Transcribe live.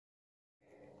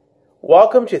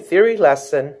Welcome to Theory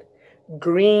Lesson,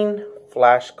 Green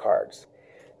Flashcards.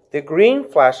 The green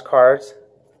flashcards,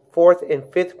 4th and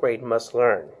 5th grade must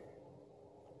learn.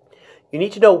 You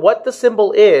need to know what the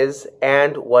symbol is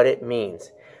and what it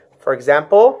means. For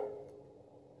example,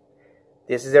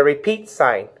 this is a repeat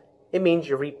sign. It means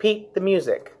you repeat the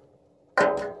music.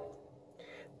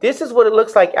 This is what it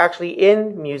looks like actually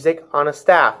in music on a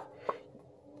staff.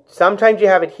 Sometimes you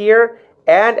have it here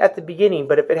and at the beginning,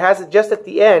 but if it has it just at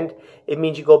the end, it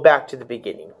means you go back to the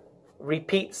beginning.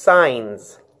 Repeat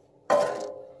signs.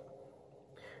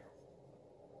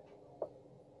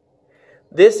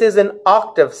 This is an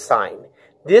octave sign.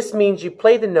 This means you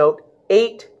play the note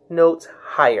 8 notes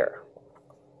higher.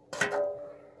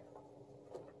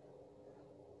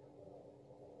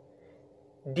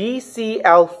 DC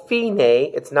al fine,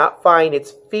 it's not fine,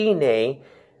 it's fine.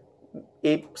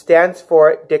 It stands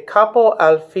for da capo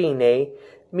al fine,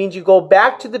 means you go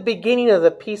back to the beginning of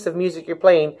the piece of music you're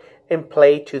playing and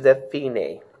play to the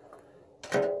fine.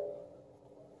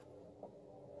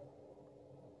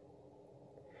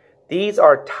 These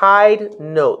are tied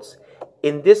notes.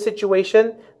 In this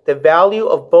situation, the value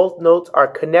of both notes are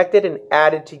connected and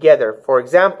added together. For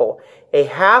example, a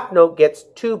half note gets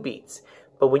 2 beats,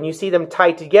 but when you see them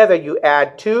tied together, you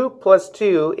add 2 plus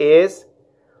 2 is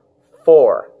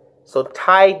 4. So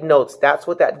tied notes, that's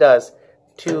what that does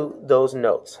to those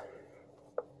notes.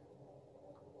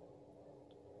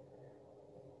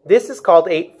 This is called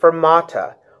a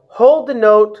fermata. Hold the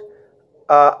note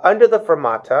under the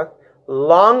fermata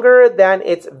longer than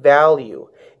its value.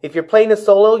 If you're playing a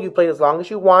solo, you play as long as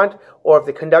you want, or if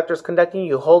the conductor is conducting,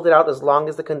 you hold it out as long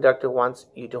as the conductor wants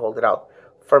you to hold it out.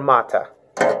 Fermata.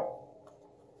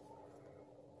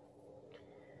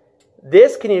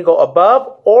 This can either go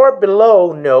above or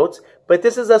below notes, but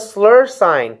this is a slur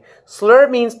sign. Slur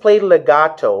means play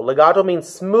legato. Legato means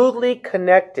smoothly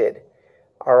connected.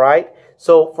 Alright?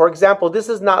 So, for example, this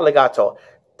is not legato.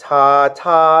 Ta,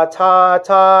 ta, ta,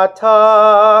 ta,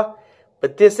 ta.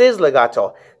 But this is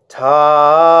legato. Ta.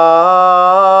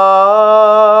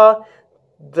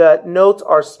 The notes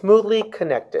are smoothly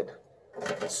connected.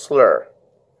 Slur.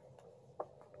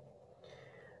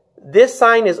 This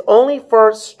sign is only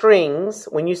for strings.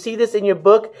 When you see this in your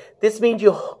book, this means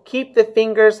you keep the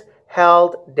fingers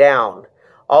held down.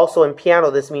 Also in piano,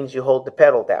 this means you hold the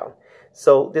pedal down.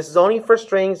 So this is only for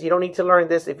strings. You don't need to learn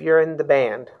this if you're in the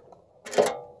band.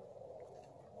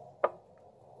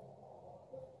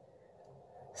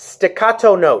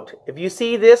 Staccato note. If you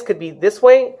see this, could be this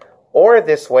way or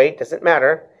this way, doesn't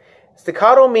matter.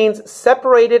 Staccato means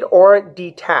separated or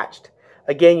detached.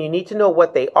 Again, you need to know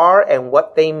what they are and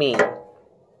what they mean.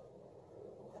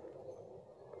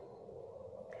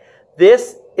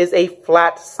 This is a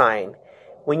flat sign.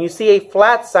 When you see a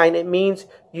flat sign, it means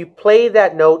you play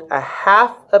that note a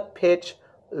half a pitch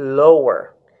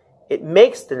lower. It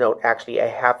makes the note actually a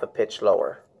half a pitch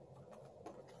lower.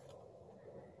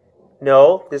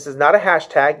 No, this is not a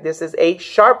hashtag. This is a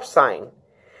sharp sign.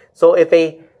 So if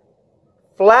a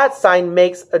flat sign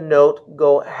makes a note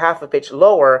go half a pitch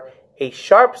lower, a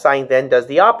sharp sign then does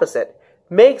the opposite.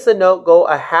 Makes a note go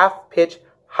a half pitch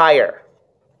higher.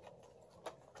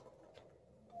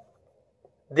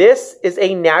 This is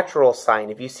a natural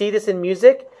sign. If you see this in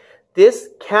music, this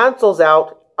cancels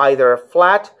out either a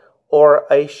flat or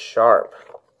a sharp.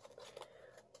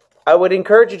 I would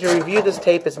encourage you to review this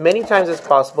tape as many times as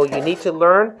possible. You need to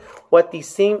learn what these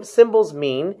symbols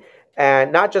mean,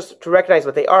 and not just to recognize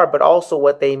what they are, but also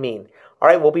what they mean. All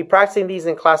right, we'll be practicing these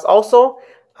in class also.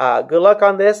 Good luck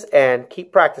on this and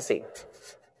keep practicing.